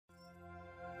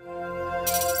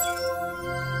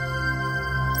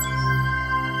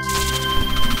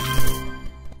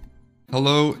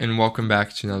Hello and welcome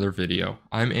back to another video.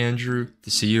 I'm Andrew,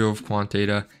 the CEO of Quant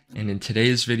Data, and in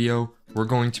today's video, we're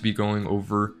going to be going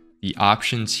over the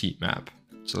options heat map.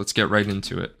 So let's get right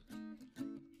into it.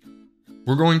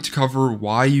 We're going to cover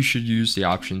why you should use the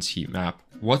options heat map,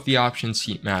 what the options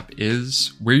heat map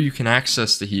is, where you can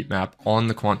access the heat map on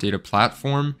the Quant Data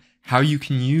platform, how you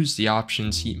can use the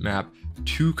options heat map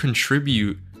to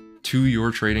contribute to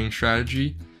your trading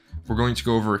strategy. We're going to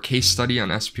go over a case study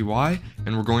on SPY,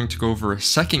 and we're going to go over a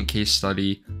second case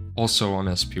study also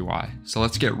on SPY. So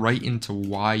let's get right into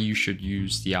why you should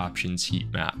use the options heat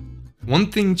map.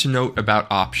 One thing to note about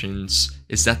options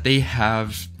is that they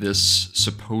have this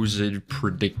supposed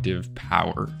predictive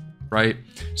power, right?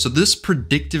 So this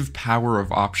predictive power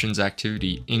of options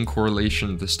activity in correlation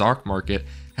to the stock market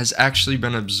has actually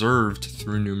been observed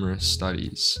through numerous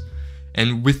studies.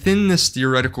 And within this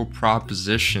theoretical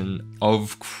proposition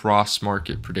of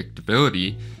cross-market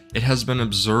predictability, it has been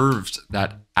observed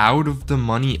that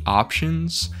out-of-the-money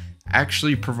options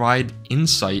actually provide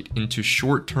insight into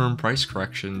short-term price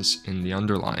corrections in the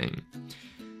underlying.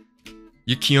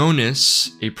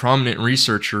 Yukionis, a prominent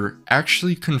researcher,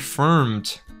 actually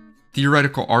confirmed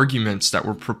theoretical arguments that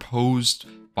were proposed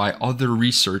by other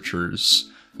researchers,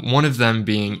 one of them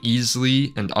being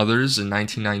Easley and others in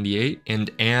 1998 and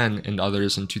Ann and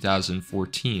others in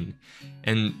 2014.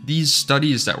 And these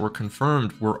studies that were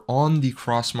confirmed were on the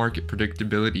cross-market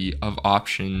predictability of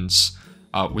options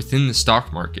within the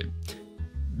stock market.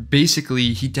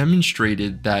 Basically, he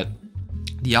demonstrated that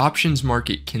the options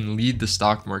market can lead the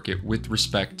stock market with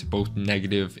respect to both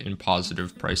negative and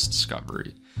positive price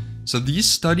discovery. So these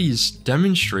studies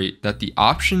demonstrate that the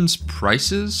options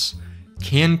prices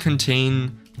can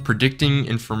contain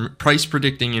price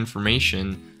predicting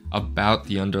information about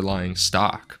the underlying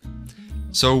stock.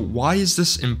 So why is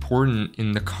this important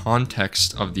in the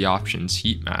context of the options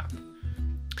heat map?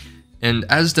 And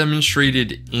as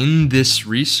demonstrated in this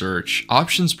research,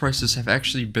 options prices have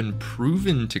actually been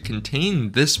proven to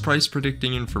contain this price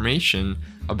predicting information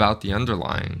about the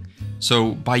underlying.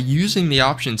 So by using the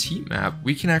options heat map,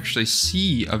 we can actually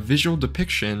see a visual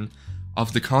depiction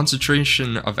of the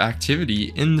concentration of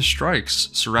activity in the strikes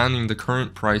surrounding the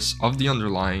current price of the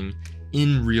underlying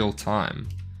in real time.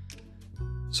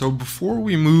 So before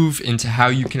we move into how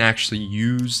you can actually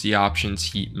use the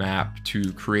options heat map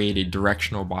to create a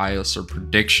directional bias or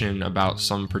prediction about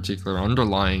some particular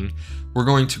underlying, we're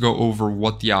going to go over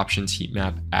what the options heat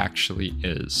map actually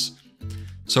is.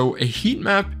 So a heat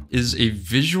map is a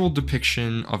visual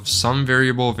depiction of some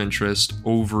variable of interest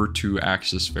over two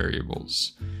axis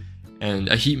variables. And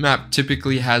a heat map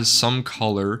typically has some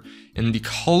color, and the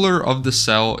color of the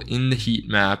cell in the heat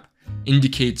map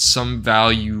indicates some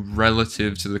value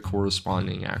relative to the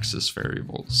corresponding axis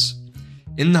variables.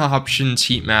 In the options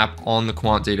heat map on the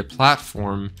Quant Data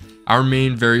platform, our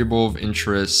main variable of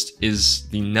interest is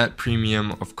the net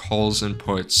premium of calls and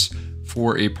puts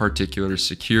for a particular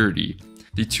security.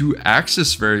 The two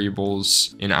axis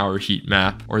variables in our heat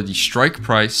map are the strike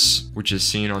price, which is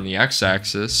seen on the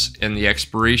x-axis, and the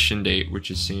expiration date,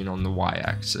 which is seen on the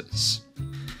y-axis.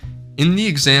 In the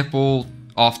example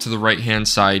off to the right-hand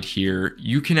side here,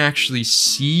 you can actually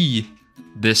see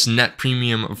this net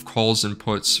premium of calls and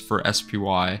puts for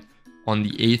SPY on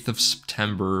the 8th of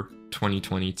September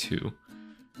 2022.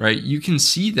 Right? You can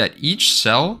see that each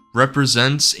cell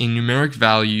represents a numeric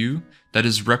value that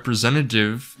is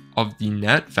representative of the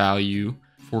net value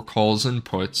for calls and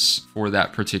puts for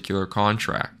that particular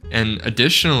contract. And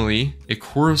additionally, a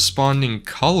corresponding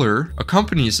color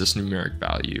accompanies this numeric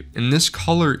value. And this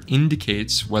color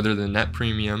indicates whether the net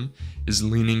premium is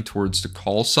leaning towards the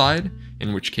call side,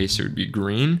 in which case it would be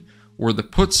green, or the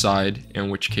put side, in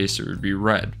which case it would be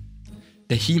red.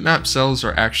 The heat map cells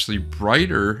are actually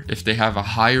brighter if they have a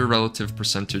higher relative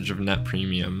percentage of net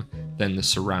premium than the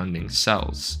surrounding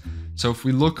cells. So if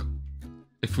we look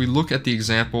at the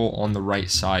example on the right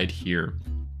side here,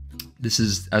 this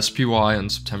is SPY on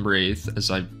September 8th, as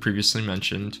I previously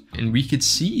mentioned, and we could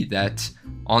see that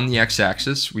on the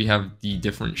x-axis we have the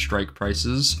different strike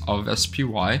prices of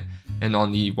SPY, and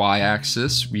on the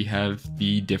y-axis we have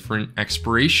the different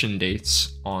expiration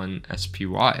dates on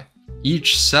SPY.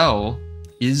 Each cell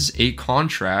is a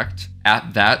contract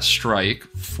at that strike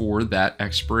for that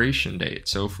expiration date.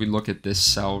 So if we look at this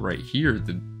cell right here,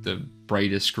 the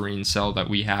brightest green cell that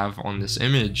we have on this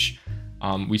image,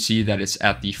 we see that it's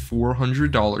at the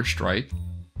 $400 strike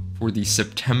for the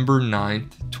September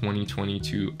 9th,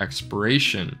 2022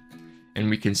 expiration. And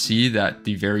we can see that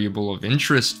the variable of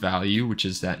interest value, which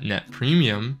is that net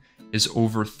premium, is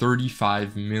over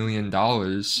 $35 million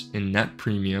in net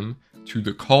premium to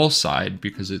the call side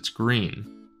because it's green.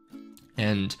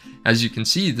 And as you can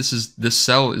see, this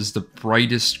cell is the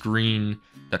brightest green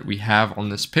that we have on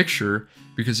this picture,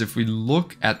 because if we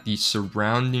look at the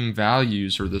surrounding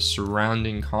values or the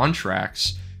surrounding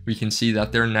contracts, we can see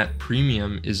that their net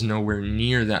premium is nowhere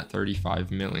near that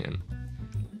 35 million.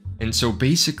 And so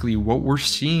basically what we're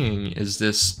seeing is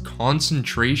this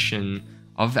concentration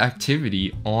of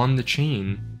activity on the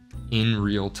chain in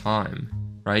real time,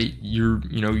 right?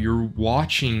 You're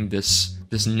watching this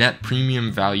net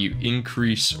premium value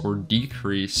increase or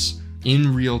decrease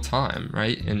in real time,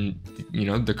 right? And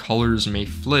the colors may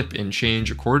flip and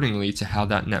change accordingly to how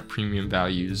that net premium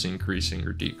value is increasing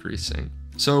or decreasing.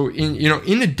 So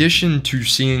in addition to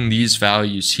seeing these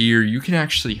values here, you can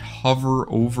actually hover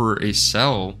over a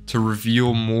cell to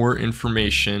reveal more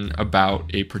information about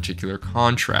a particular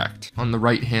contract. On the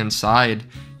right hand side,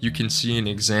 you can see an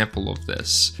example of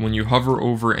this. When you hover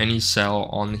over any cell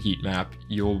on the heat map,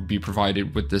 you'll be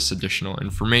provided with this additional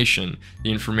information.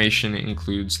 The information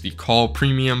includes the call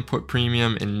premium, put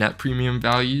premium, and net premium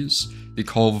values, the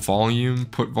call volume,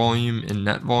 put volume, and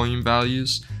net volume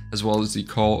values, as well as the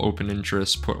call open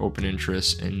interest, put open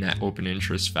interest, and net open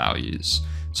interest values.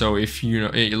 So if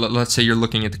let's say you're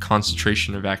looking at the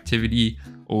concentration of activity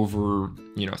over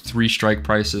 3 strike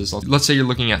prices. Let's say you're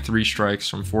looking at 3 strikes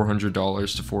from $400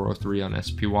 to $403 on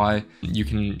SPY. You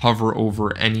can hover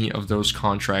over any of those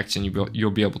contracts and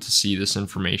you'll be able to see this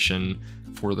information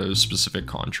for those specific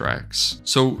contracts.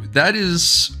 So that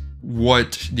is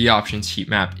what the options heat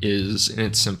map is in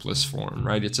its simplest form,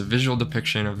 right? It's a visual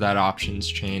depiction of that options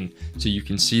chain so you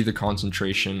can see the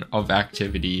concentration of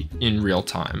activity in real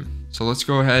time. So let's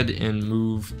go ahead and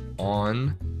move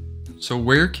on. So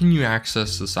where can you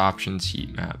access this options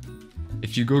heat map?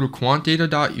 If you go to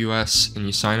quantdata.us and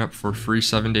you sign up for a free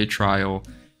 7-day trial,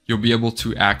 you'll be able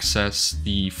to access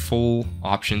the full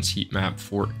options heat map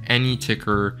for any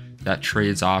ticker that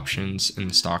trades options in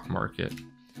the stock market.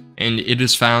 And it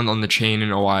is found on the chain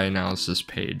and OI analysis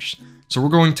page. So we're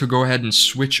going to go ahead and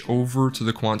switch over to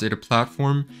the Quant Data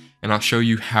platform, and I'll show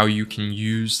you how you can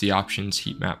use the options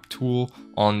heat map tool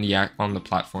on the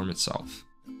platform itself.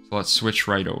 So let's switch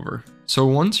right over. So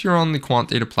once you're on the Quant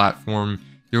Data platform,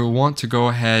 you'll want to go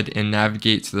ahead and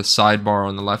navigate to the sidebar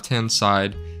on the left hand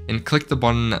side and click the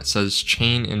button that says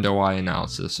Chain and OI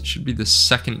Analysis. It should be the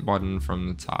second button from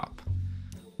the top.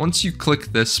 Once you click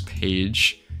this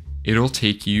page, it'll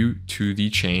take you to the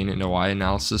Chain and OI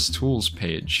Analysis Tools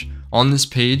page. On this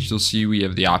page, you'll see we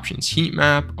have the options heat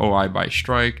map, OI by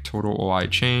strike, total OI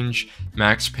change,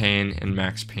 max pain, and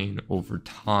max pain over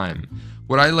time.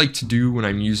 What I like to do when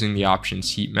I'm using the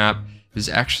options heat map is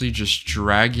actually just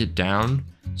drag it down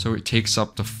so it takes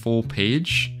up the full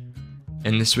page,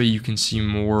 and this way you can see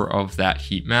more of that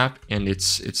heat map and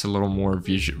it's a little more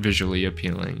visually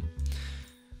appealing.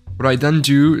 What I then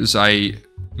do is I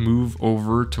move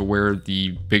over to where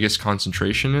the biggest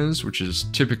concentration is, which is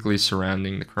typically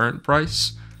surrounding the current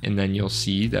price, and then you'll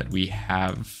see that we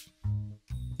have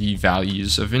the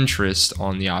values of interest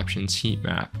on the options heat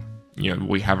map.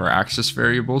 We have our axis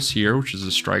variables here, which is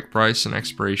the strike price and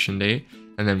expiration date,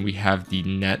 and then we have the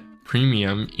net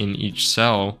premium in each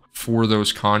cell for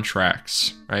those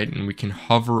contracts, right? And we can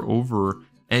hover over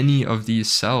any of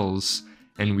these cells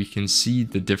and we can see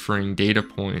the differing data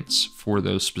points for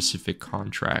those specific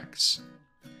contracts.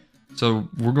 So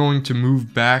we're going to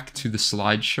move back to the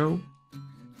slideshow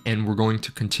and we're going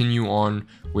to continue on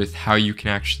with how you can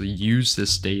actually use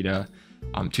this data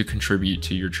to contribute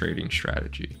to your trading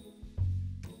strategy.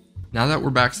 Now that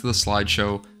we're back to the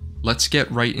slideshow, let's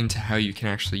get right into how you can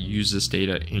actually use this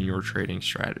data in your trading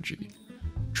strategy.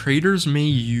 Traders may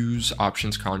use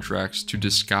options contracts to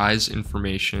disguise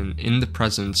information in the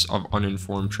presence of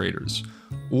uninformed traders,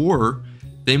 or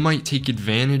they might take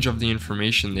advantage of the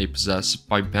information they possess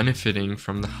by benefiting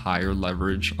from the higher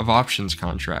leverage of options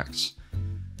contracts.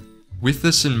 With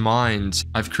this in mind,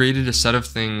 I've created a set of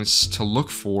things to look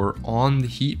for on the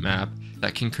heat map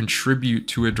that can contribute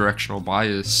to a directional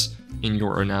bias in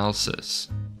your analysis.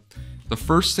 The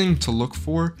first thing to look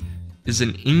for is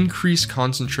an increased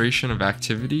concentration of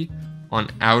activity on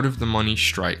out-of-the-money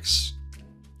strikes.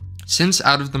 Since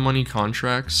out-of-the-money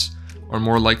contracts are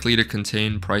more likely to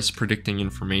contain price predicting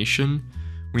information,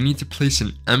 we need to place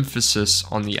an emphasis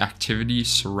on the activity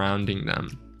surrounding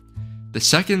them. The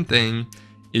second thing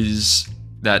is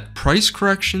that price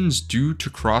corrections due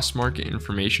to cross-market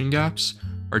information gaps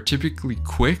are typically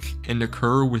quick and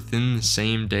occur within the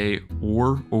same day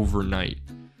or overnight.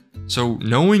 So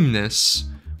knowing this,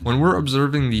 when we're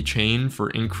observing the chain for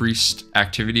increased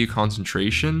activity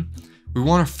concentration, we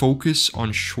want to focus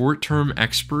on short-term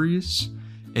expiries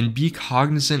and be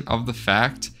cognizant of the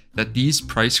fact that these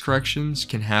price corrections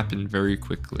can happen very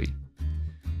quickly.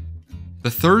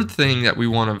 The third thing that we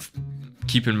want to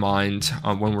keep in mind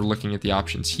when we're looking at the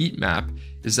options heat map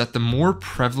is that the more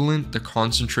prevalent the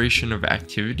concentration of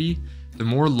activity, the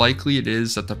more likely it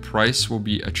is that the price will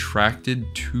be attracted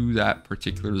to that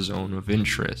particular zone of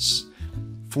interest.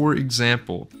 For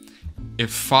example,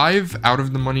 if 5 out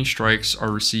of the money strikes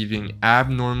are receiving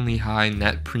abnormally high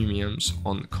net premiums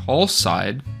on the call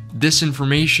side, this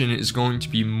information is going to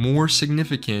be more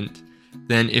significant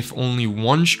than if only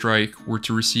 1 strike were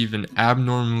to receive an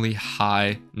abnormally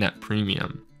high net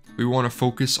premium. We want to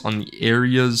focus on the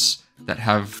areas that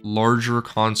have larger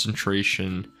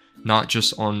concentration, not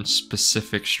just on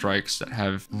specific strikes that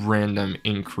have random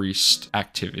increased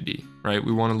activity, right?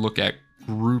 We want to look at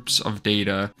groups of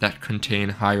data that contain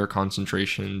higher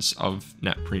concentrations of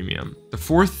net premium. The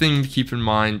fourth thing to keep in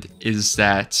mind is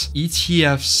that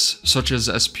ETFs such as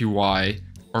SPY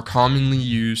are commonly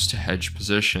used to hedge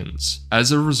positions.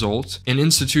 As a result, an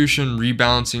institution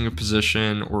rebalancing a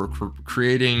position or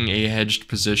creating a hedged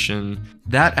position,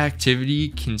 that activity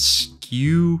can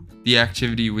skew the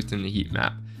activity within the heat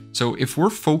map. So if we're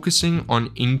focusing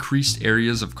on increased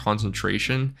areas of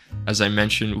concentration, as I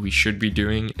mentioned we should be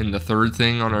doing in the third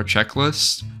thing on our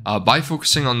checklist, by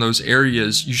focusing on those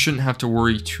areas, you shouldn't have to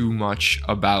worry too much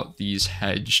about these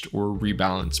hedged or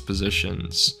rebalanced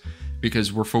positions,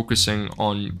 because we're focusing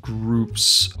on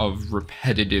groups of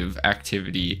repetitive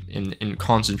activity in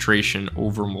concentration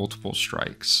over multiple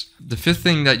strikes. The fifth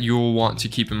thing that you'll want to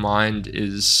keep in mind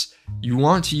is you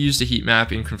want to use the heat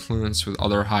map in confluence with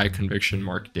other high conviction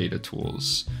market data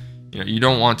tools. You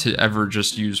don't want to ever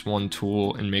just use one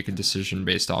tool and make a decision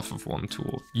based off of one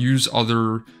tool. Use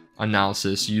other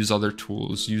analysis, use other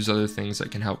tools, use other things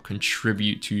that can help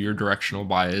contribute to your directional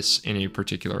bias in a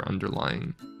particular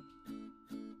underlying.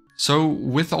 So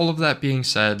with all of that being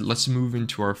said, let's move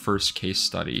into our first case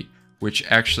study, which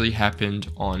actually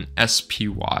happened on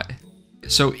SPY.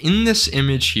 So in this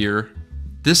image here,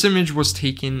 this image was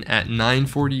taken at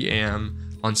 9:40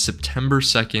 a.m. on September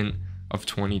 2nd of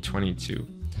 2022.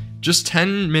 Just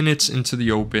 10 minutes into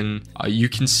the open, you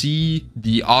can see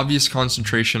the obvious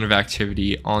concentration of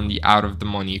activity on the out of the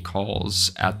money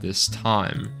calls at this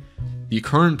time. The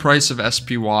current price of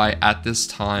SPY at this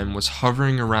time was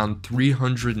hovering around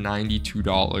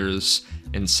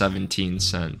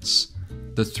 $392.17.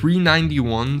 The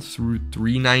 391 through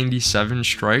 397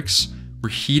 strikes were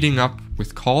heating up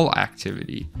with call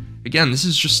activity. Again, this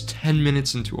is just 10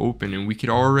 minutes into open, and we could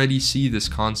already see this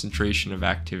concentration of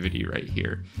activity right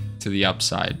here to the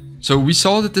upside. So we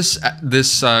saw that this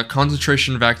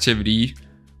concentration of activity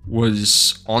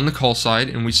was on the call side,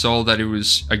 and we saw that it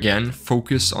was, again,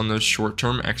 focused on those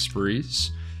short-term expiries.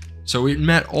 So it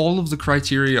met all of the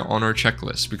criteria on our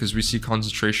checklist because we see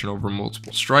concentration over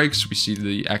multiple strikes. We see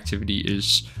the activity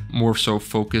is more so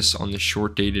focused on the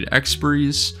short-dated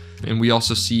expiries. And we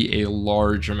also see a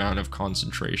large amount of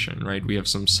concentration, right? We have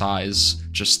some size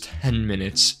just 10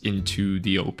 minutes into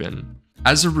the open.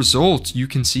 As a result, you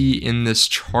can see in this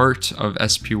chart of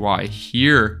SPY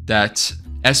here that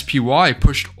SPY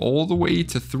pushed all the way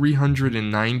to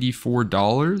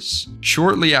 $394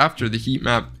 shortly after the heat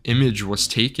map image was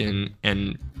taken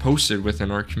and posted within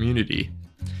our community.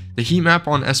 The heat map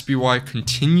on SPY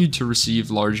continued to receive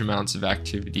large amounts of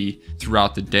activity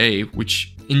throughout the day,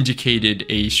 which indicated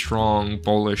a strong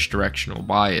bullish directional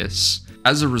bias.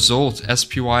 As a result,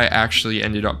 SPY actually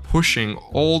ended up pushing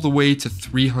all the way to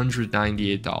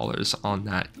 $398 on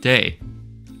that day.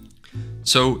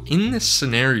 So in this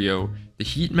scenario, the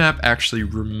heat map actually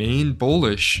remained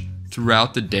bullish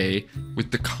throughout the day,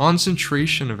 with the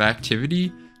concentration of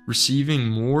activity receiving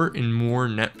more and more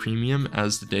net premium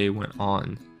as the day went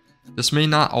on. This may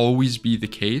not always be the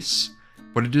case,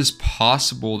 but it is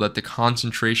possible that the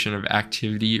concentration of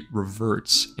activity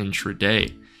reverts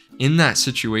intraday. In that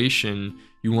situation,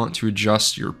 you want to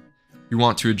adjust your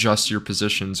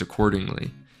positions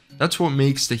accordingly. That's what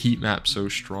makes the heat map so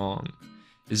strong,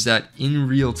 is that in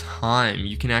real time,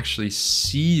 you can actually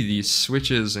see these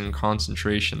switches in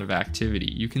concentration of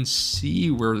activity. You can see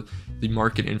where the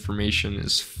market information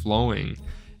is flowing,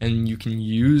 and you can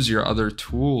use your other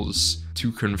tools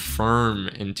to confirm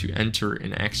and to enter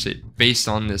and exit based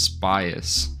on this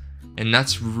bias. And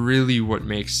that's really what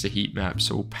makes the heat map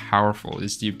so powerful,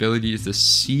 is the ability to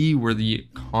see where the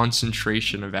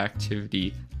concentration of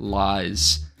activity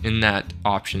lies in that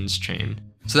options chain.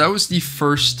 So that was the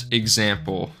first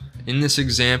example. In this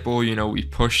example, we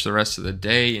pushed the rest of the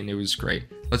day and it was great.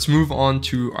 Let's move on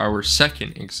to our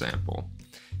second example.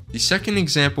 The second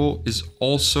example is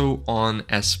also on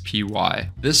SPY.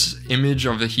 This image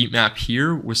of the heat map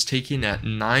here was taken at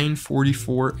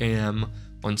 9:44 a.m.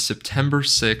 on September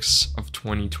 6th of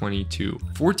 2022.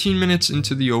 14 minutes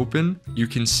into the open, you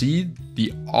can see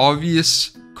the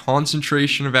obvious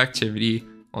concentration of activity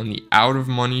on the out of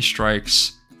money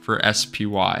strikes for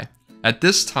SPY. At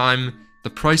this time, the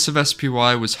price of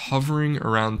SPY was hovering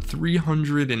around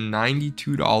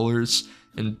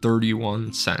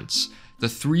 $392.31. The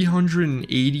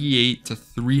 $388 to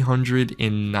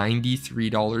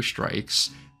 $393 strikes,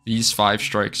 these 5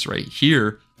 strikes right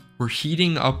here, were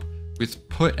heating up with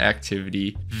put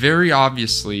activity, very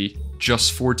obviously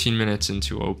just 14 minutes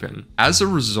into open. As a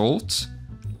result,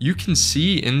 you can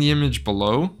see in the image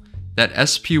below that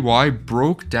SPY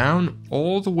broke down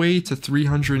all the way to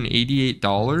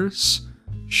 $388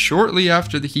 shortly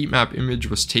after the heat map image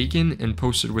was taken and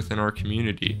posted within our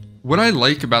community. What I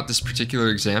like about this particular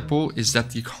example is that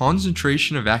the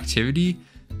concentration of activity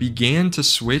began to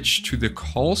switch to the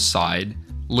call side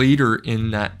later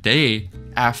in that day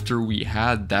after we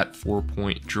had that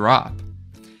 4-point drop.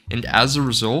 And as a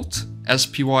result,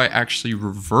 SPY actually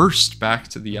reversed back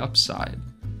to the upside.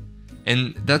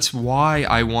 And that's why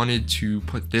I wanted to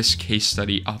put this case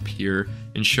study up here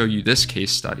and show you this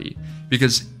case study,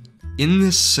 because in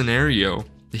this scenario,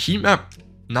 the heat map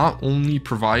not only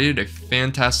provided a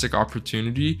fantastic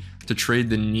opportunity to trade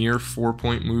the near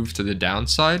 4-point move to the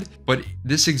downside, but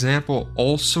this example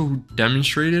also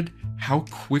demonstrated how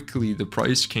quickly the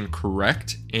price can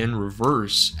correct and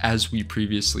reverse, as we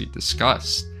previously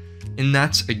discussed. And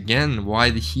that's again why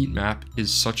the heat map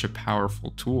is such a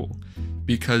powerful tool,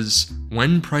 because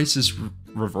when price is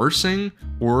reversing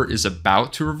or is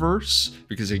about to reverse,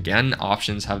 because again,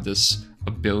 options have this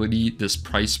ability, this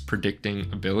price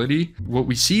predicting ability, what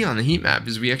we see on the heat map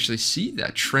is we actually see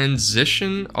that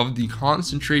transition of the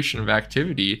concentration of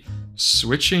activity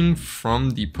switching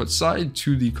from the put side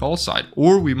to the call side,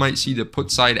 or we might see the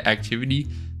put side activity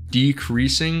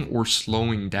decreasing or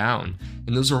slowing down.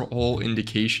 And those are all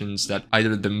indications that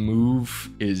either the move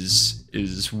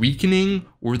is weakening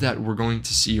or that we're going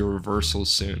to see a reversal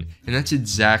soon. And that's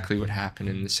exactly what happened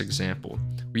in this example.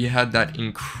 We had that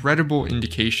incredible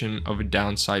indication of a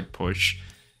downside push,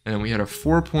 and then we had a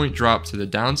 4-point drop to the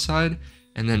downside,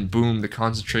 and then boom, the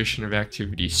concentration of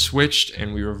activity switched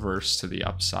and we reversed to the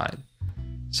upside.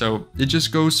 So it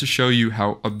just goes to show you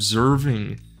how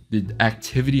observing the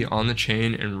activity on the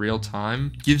chain in real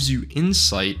time gives you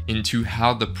insight into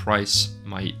how the price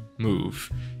might move.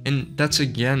 And that's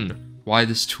again why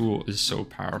this tool is so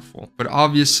powerful. But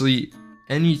obviously,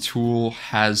 any tool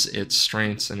has its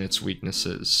strengths and its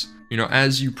weaknesses. You know,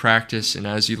 as you practice and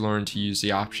as you learn to use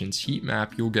the options heat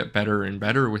map, you'll get better and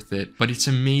better with it. But it's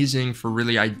amazing for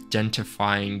really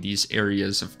identifying these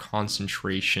areas of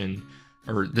concentration,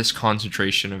 or this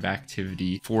concentration of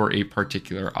activity for a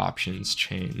particular options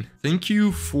chain. Thank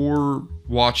you for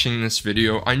watching this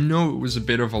video. I know it was a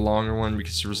bit of a longer one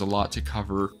because there was a lot to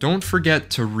cover. Don't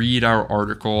forget to read our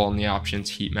article on the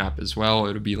options heat map as well.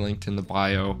 It'll be linked in the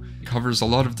bio. It covers a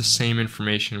lot of the same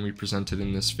information we presented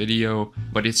in this video,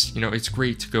 but it's, you know, it's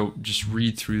great to go just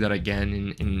read through that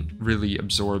again and really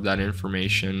absorb that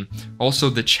information. Also,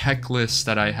 the checklist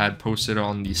that I had posted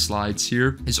on the slides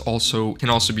here can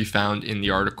also be found in the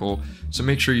article, so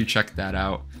make sure you check that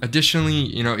out. Additionally,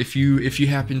 you know, if you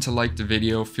happen to like the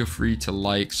video, feel free to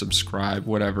like, subscribe,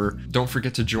 whatever. Don't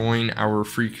forget to join our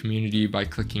free community by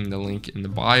clicking the link in the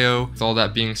bio. With all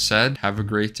that being said, have a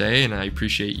great day, and I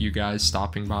appreciate you guys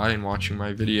stopping by and watching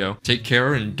my video. Take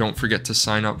care, and don't forget to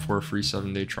sign up for a free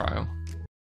 7-day trial.